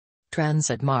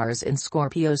Transit Mars in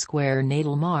Scorpio square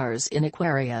natal Mars in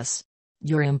Aquarius.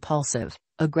 Your impulsive,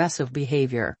 aggressive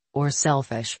behavior, or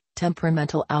selfish,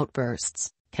 temperamental outbursts,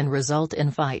 can result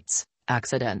in fights,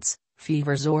 accidents,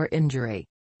 fevers or injury.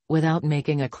 Without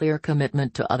making a clear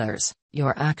commitment to others,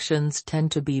 your actions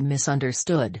tend to be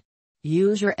misunderstood.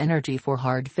 Use your energy for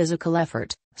hard physical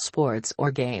effort, sports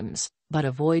or games, but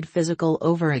avoid physical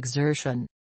overexertion.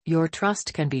 Your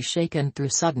trust can be shaken through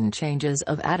sudden changes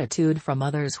of attitude from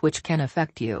others which can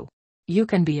affect you. You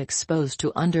can be exposed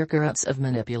to undercurrents of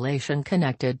manipulation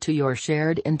connected to your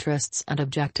shared interests and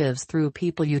objectives through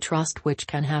people you trust, which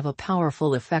can have a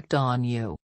powerful effect on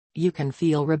you. You can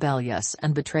feel rebellious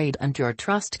and betrayed, and your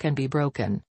trust can be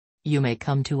broken. You may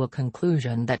come to a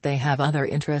conclusion that they have other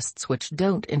interests which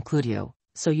don't include you,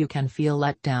 so you can feel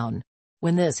let down.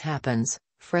 When this happens,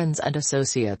 friends and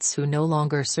associates who no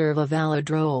longer serve a valid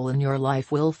role in your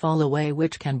life will fall away,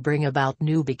 which can bring about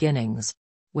new beginnings.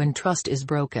 When trust is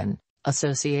broken,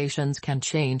 associations can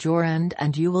change your end,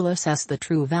 and you will assess the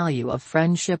true value of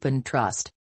friendship and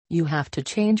trust. You have to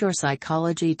change your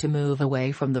psychology to move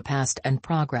away from the past and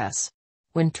progress.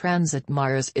 When transit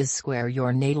Mars is square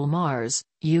your natal Mars,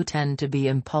 you tend to be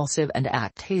impulsive and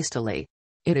act hastily.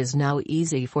 It is now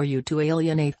easy for you to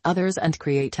alienate others and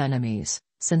create enemies,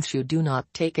 since you do not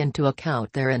take into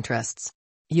account their interests.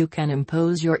 You can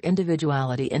impose your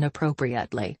individuality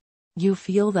inappropriately. You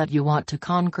feel that you want to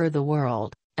conquer the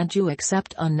world, and you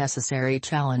accept unnecessary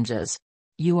challenges.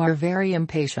 You are very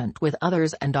impatient with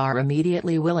others and are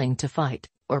immediately willing to fight,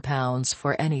 or pounce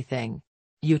for anything.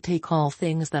 You take all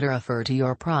things that refer to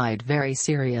your pride very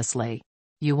seriously.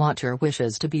 You want your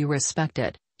wishes to be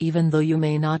respected, even though you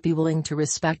may not be willing to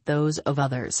respect those of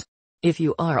others. If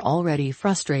you are already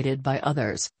frustrated by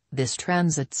others, this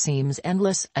transit seems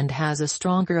endless and has a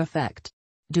stronger effect.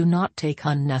 Do not take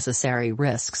unnecessary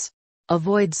risks.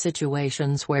 Avoid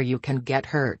situations where you can get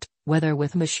hurt, whether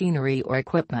with machinery or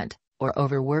equipment, or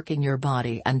overworking your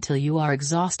body until you are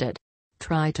exhausted.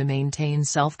 Try to maintain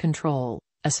self-control,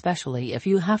 especially if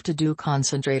you have to do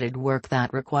concentrated work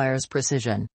that requires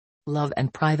precision. Love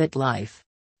and private life.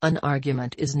 An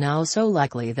argument is now so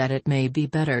likely that it may be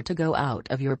better to go out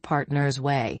of your partner's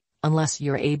way, unless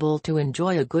you're able to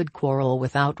enjoy a good quarrel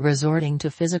without resorting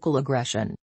to physical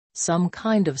aggression. Some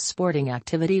kind of sporting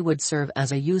activity would serve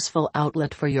as a useful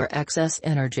outlet for your excess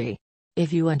energy.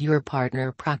 If you and your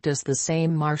partner practice the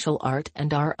same martial art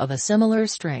and are of a similar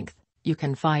strength, you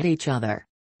can fight each other.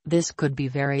 This could be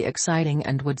very exciting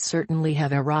and would certainly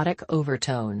have erotic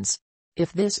overtones.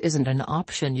 If this isn't an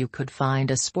option, you could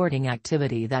find a sporting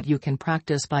activity that you can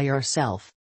practice by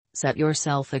yourself. Set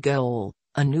yourself a goal,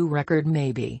 a new record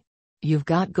maybe. You've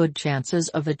got good chances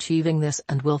of achieving this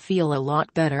and will feel a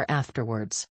lot better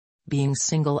afterwards. Being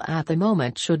single at the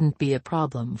moment shouldn't be a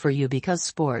problem for you because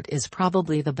sport is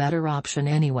probably the better option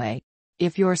anyway.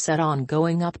 If you're set on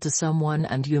going up to someone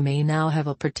and you may now have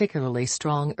a particularly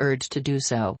strong urge to do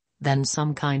so, then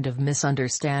some kind of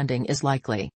misunderstanding is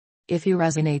likely. If you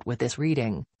resonate with this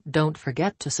reading, don't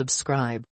forget to subscribe.